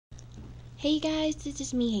Hey guys, this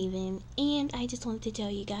is me, Haven, and I just wanted to tell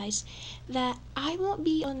you guys that I won't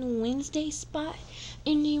be on Wednesday spot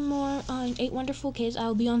anymore on 8 Wonderful Kids.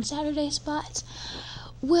 I'll be on Saturday spots.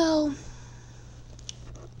 Well,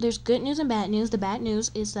 there's good news and bad news. The bad news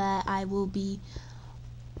is that I will be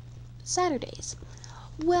Saturdays.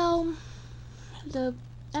 Well, the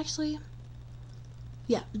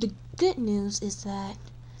good news is that,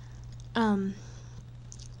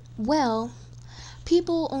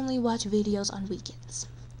 people only watch videos on weekends.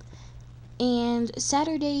 And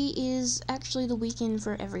Saturday is actually the weekend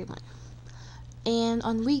for everyone. And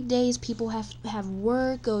on weekdays, people have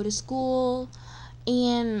work, go to school,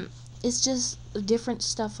 and it's just different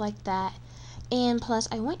stuff like that. And plus,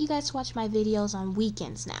 I want you guys to watch my videos on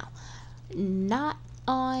weekends now, not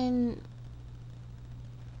on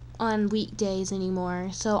weekdays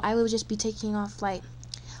anymore. So I will just be taking off like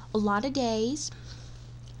a lot of days.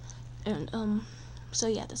 And so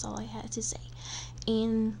yeah, that's all I had to say.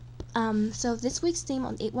 And so this week's theme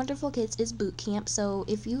on 8 Wonderful Kids is boot camp. So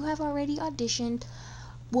if you have already auditioned,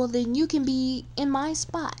 well, then you can be in my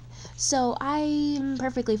spot. So I'm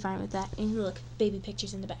perfectly fine with that. And look, baby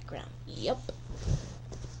pictures in the background. Yep.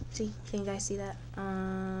 See, can you guys see that?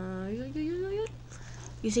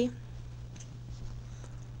 You see?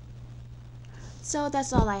 So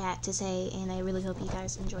that's all I had to say, and I really hope you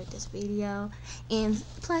guys enjoyed this video. And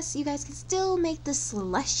plus, you guys can still make the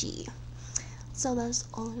slushy. So that's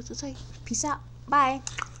all I have to say. Peace out. Bye.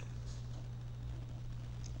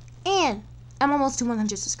 And I'm almost to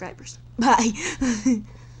 100 subscribers. Bye.